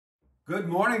Good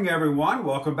morning, everyone.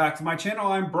 Welcome back to my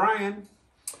channel. I'm Brian.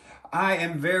 I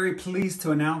am very pleased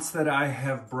to announce that I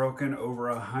have broken over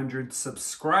 100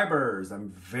 subscribers. I'm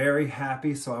very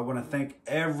happy, so I want to thank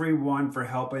everyone for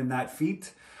helping that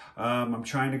feat. I'm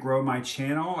trying to grow my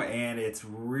channel, and it's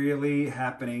really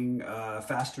happening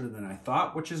faster than I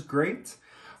thought, which is great.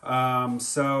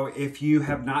 So if you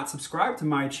have not subscribed to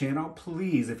my channel,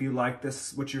 please, if you like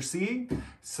this, what you're seeing,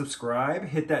 subscribe,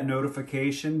 hit that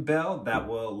notification bell. That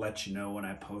will let you know when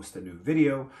I post a new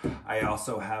video. I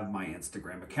also have my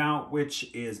Instagram account,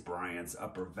 which is Brian's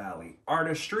Upper Valley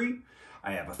Artistry.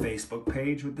 I have a Facebook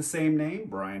page with the same name,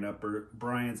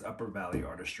 Brian's Upper Valley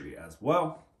Artistry as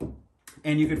well.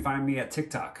 And you can find me at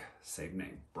TikTok, same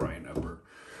name,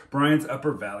 Brian's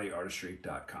Upper Valley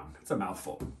Artistry.com. It's a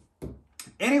mouthful.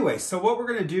 Anyway, so what we're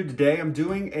going to do today, I'm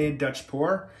doing a Dutch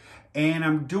pour, and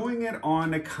I'm doing it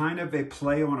on a kind of a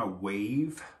play on a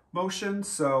wave motion.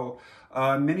 So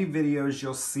many videos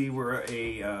you'll see where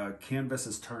a canvas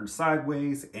is turned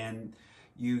sideways and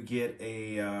you get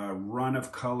a run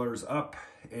of colors up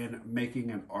and making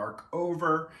an arc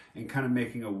over and kind of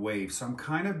making a wave. So I'm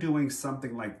kind of doing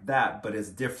something like that, but it's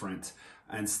different.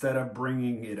 Instead of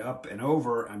bringing it up and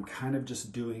over, I'm kind of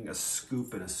just doing a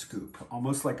scoop and a scoop,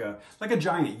 almost like a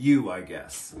giant U, I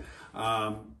guess.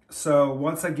 So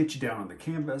once I get you down on the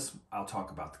canvas, I'll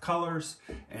talk about the colors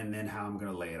and then how I'm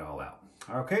gonna lay it all out.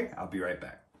 Okay, I'll be right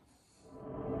back.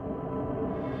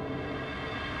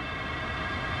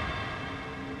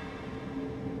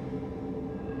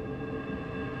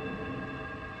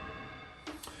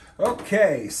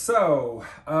 Okay, so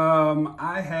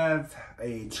I have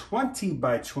a 20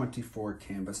 by 24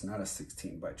 canvas, not a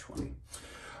 16 by 20.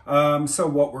 So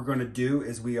what we're going to do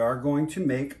is we are going to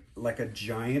make like a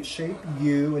giant shape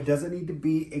U. It doesn't need to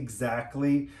be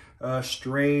exactly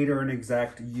straight or an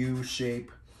exact U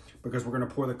shape because we're going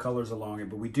to pour the colors along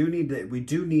it. But we do need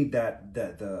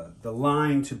the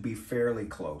line to be fairly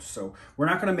close. So we're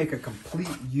not going to make a complete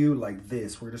U like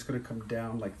this. We're just going to come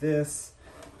down like this,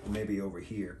 maybe over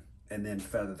here, and then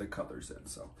feather the colors in.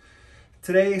 So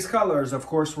today's colors, of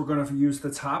course, we're going to use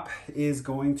the top is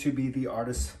going to be the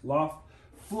Artist Loft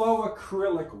Flow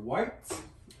Acrylic White,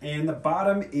 and the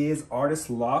bottom is Artist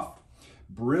Loft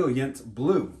Brilliant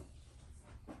Blue.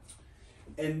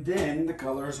 And then the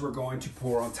colors we're going to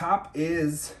pour on top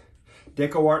is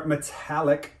DecoArt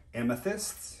Metallic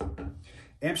Amethyst,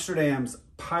 Amsterdam's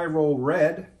Pyrrole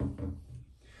Red,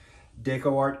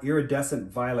 DecoArt Iridescent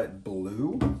Violet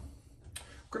Blue.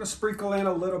 We're going to sprinkle in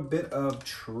a little bit of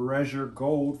Treasure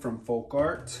Gold from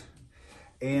FolkArt.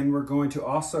 And we're going to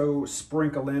also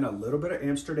sprinkle in a little bit of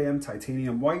Amsterdam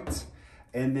Titanium White.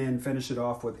 And then finish it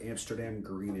off with Amsterdam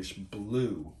Greenish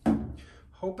Blue.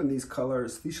 Hoping these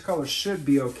colors should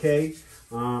be okay.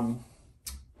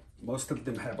 Most of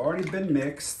them have already been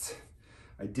mixed.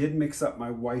 I did mix up my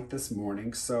white this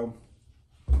morning. So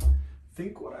I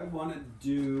think what I want to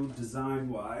do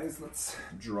design-wise, let's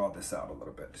draw this out a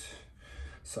little bit.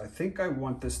 So I think I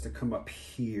want this to come up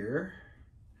here,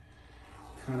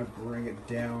 kind of bring it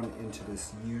down into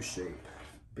this U shape,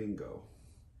 bingo,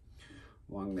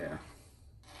 along there.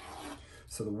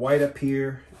 So the white up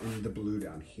here and the blue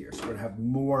down here. So we're gonna have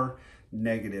more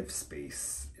negative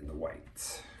space in the white.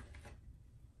 So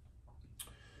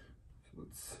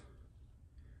let's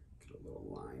get a little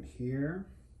line here.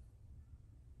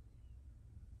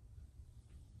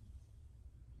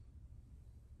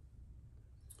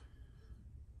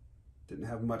 Didn't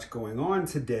have much going on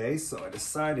today, so I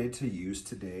decided to use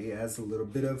today as a little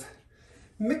bit of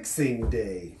mixing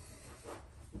day.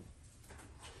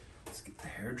 Let's get the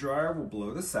hairdryer, we'll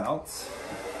blow this out.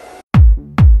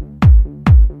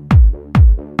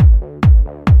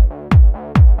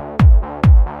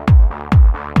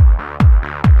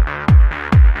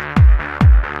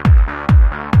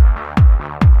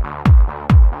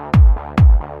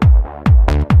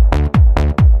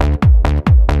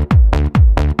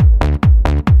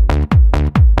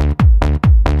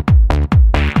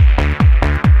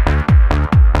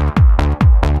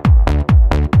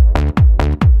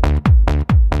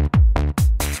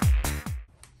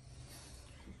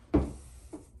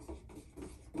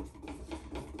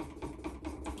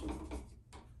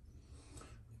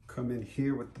 Come in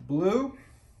here with the blue.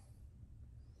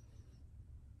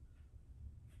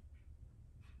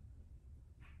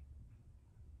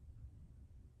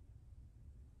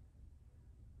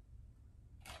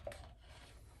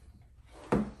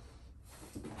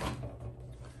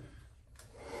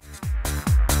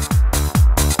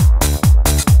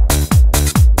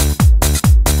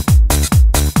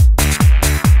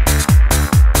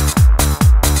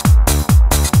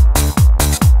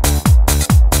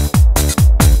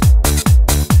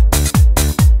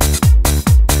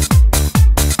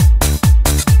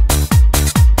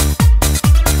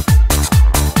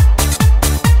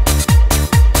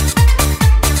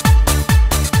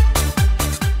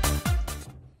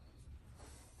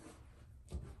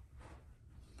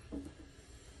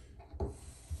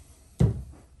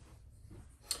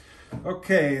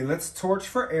 Okay, let's torch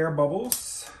for air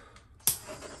bubbles.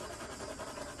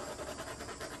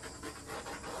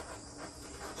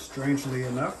 Strangely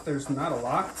enough, there's not a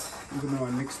lot, even though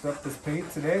I mixed up this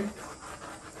paint today.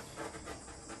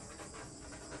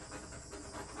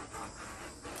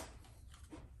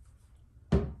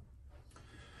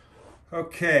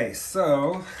 Okay,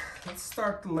 so let's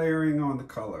start the layering on the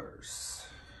colors.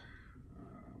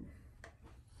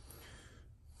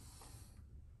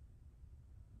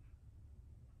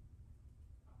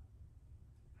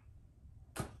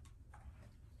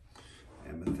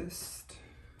 Amethyst.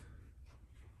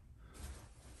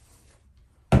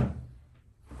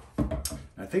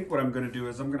 I think what I'm going to do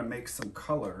is I'm going to make some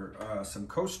color, some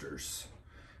coasters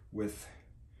with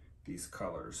these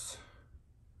colors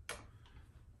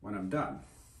when I'm done.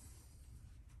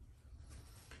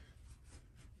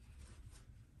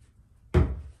 We'll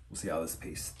see how this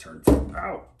paste turns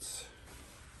out.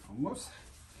 Almost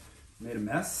made a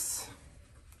mess.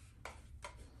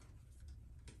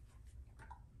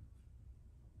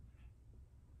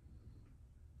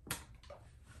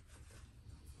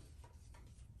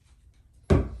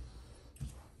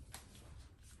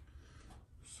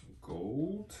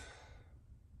 Gold.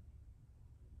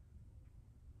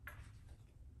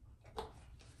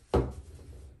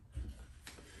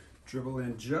 Dribble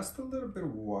in just a little bit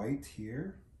of white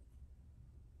here.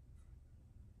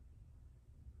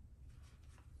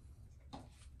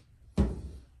 And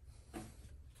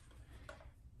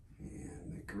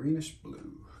the greenish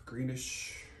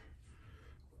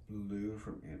blue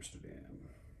from Amsterdam.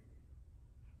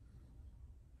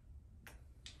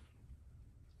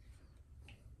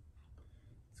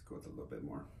 With a little bit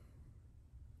more.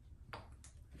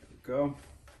 There we go.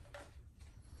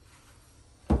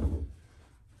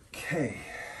 Okay.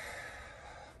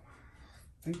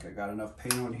 I think I got enough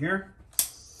paint on here.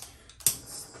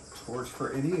 Let's torch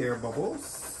for any air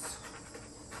bubbles.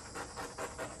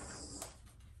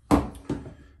 I'm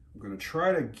going to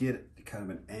try to get kind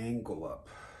of an angle up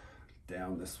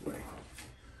down this way.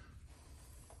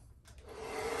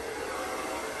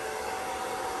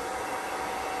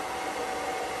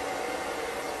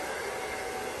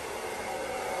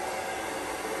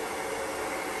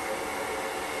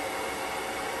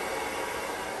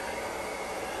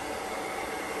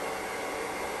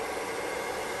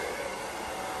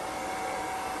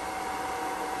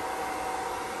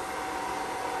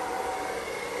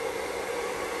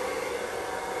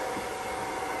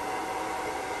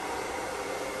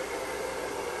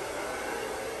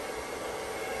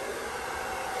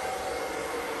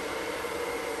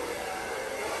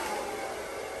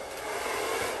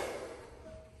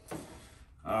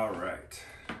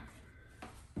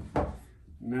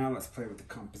 Now let's play with the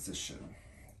composition.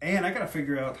 And I gotta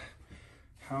figure out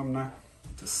how I'm not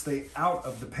to stay out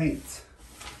of the paint.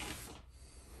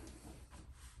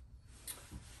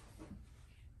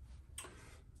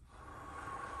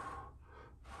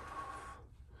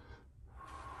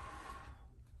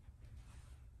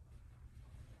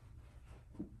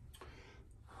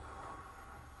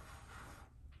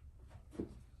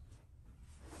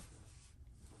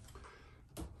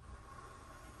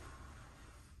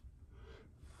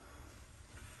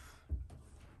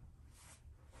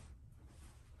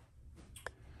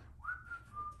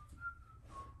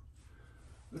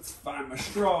 Let's find my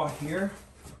straw here.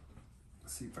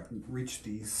 Let's see if I can reach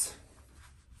these.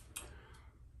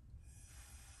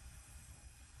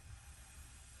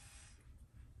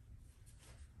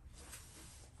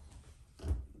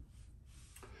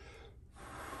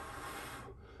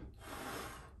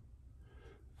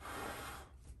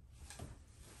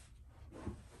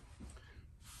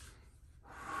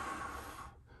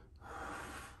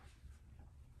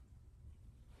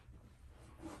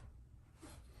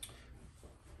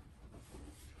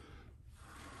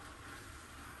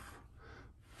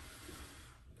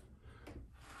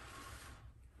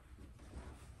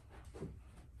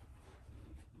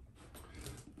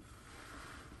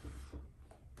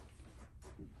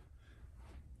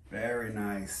 Very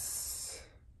nice.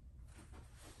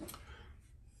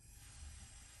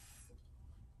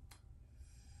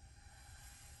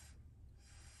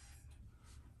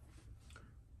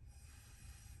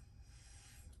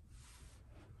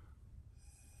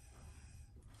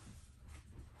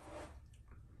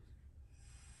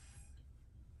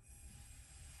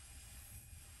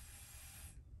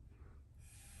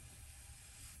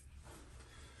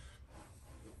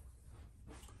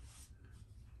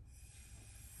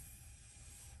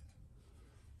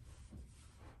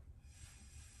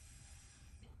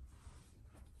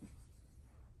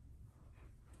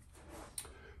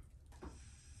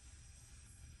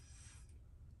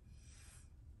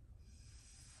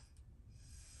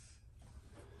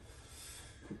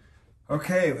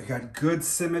 Okay, we got good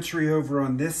symmetry over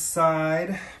on this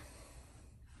side.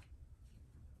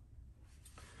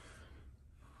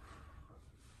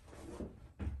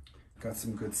 Got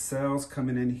some good cells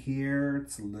coming in here.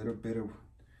 It's a little bit of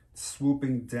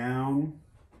swooping down.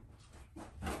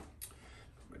 Put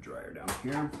my dryer down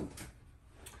here.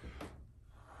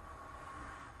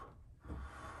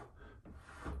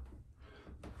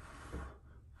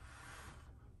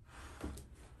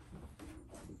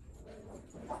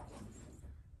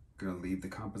 Gonna leave the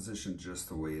composition just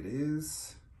the way it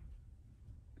is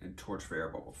and torch for air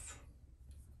bubbles.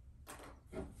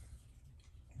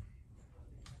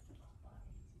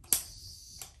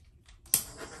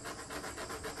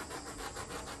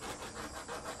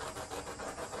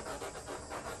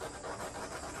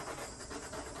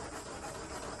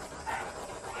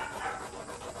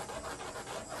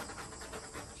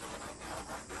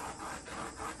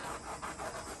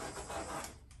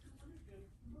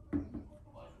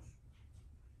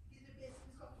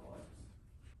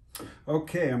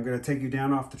 Okay, I'm gonna take you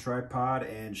down off the tripod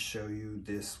and show you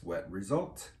this wet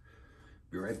result.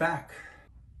 Be right back.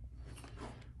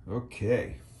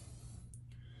 Okay,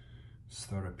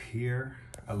 start up here.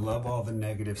 I love all the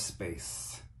negative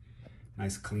space.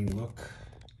 Nice clean look.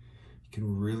 You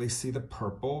can really see the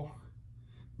purple.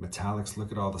 Metallics,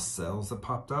 look at all the cells that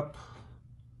popped up.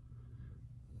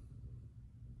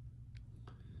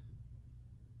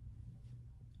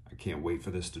 I can't wait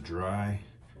for this to dry.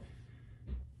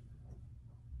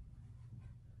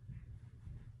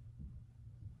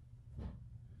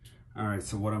 All right,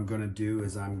 so what I'm gonna do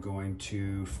is I'm going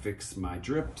to fix my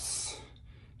drips,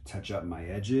 touch up my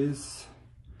edges,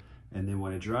 and then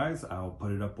when it dries, I'll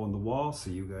put it up on the wall so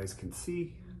you guys can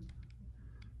see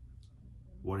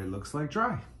what it looks like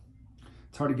dry.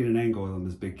 It's hard to get an angle on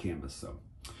this big canvas, so.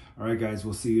 All right, guys,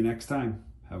 we'll see you next time.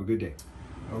 Have a good day.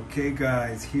 Okay,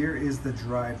 guys, here is the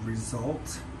dried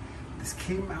result. This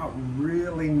came out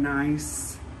really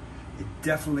nice. It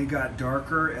definitely got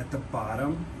darker at the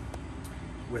bottom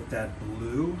with that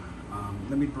blue.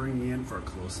 Let me bring you in for a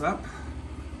close-up.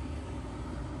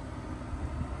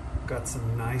 Got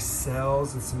some nice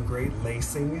cells and some great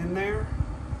lacing in there.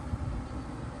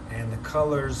 And the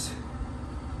colors,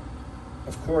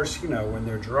 of course, you know, when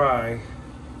they're dry,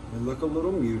 they look a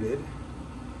little muted.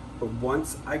 But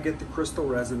once I get the crystal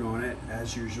resin on it,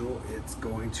 as usual, it's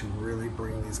going to really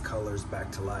bring these colors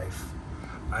back to life.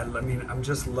 I mean, I'm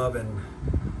just loving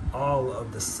all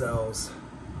of the cells,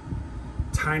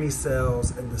 tiny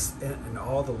cells, and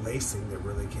all the lacing that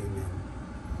really came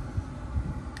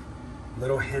in.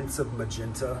 Little hints of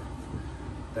magenta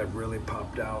that really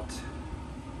popped out.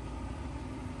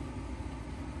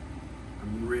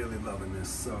 I'm really loving this.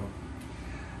 So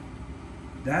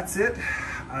that's it.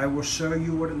 I will show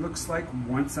you what it looks like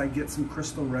once I get some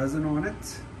crystal resin on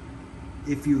it.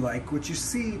 If you like what you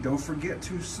see, don't forget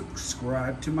to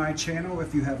subscribe to my channel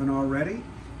if you haven't already.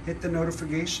 Hit the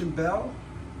notification bell.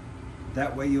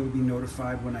 That way you'll be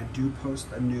notified when I do post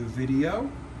a new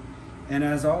video. And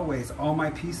as always, all my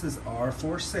pieces are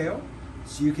for sale,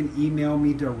 so you can email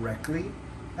me directly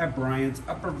at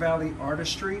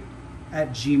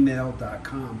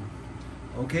briansuppervalleyartistry@gmail.com.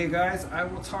 Okay guys, I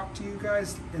will talk to you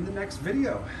guys in the next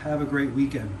video. Have a great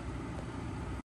weekend.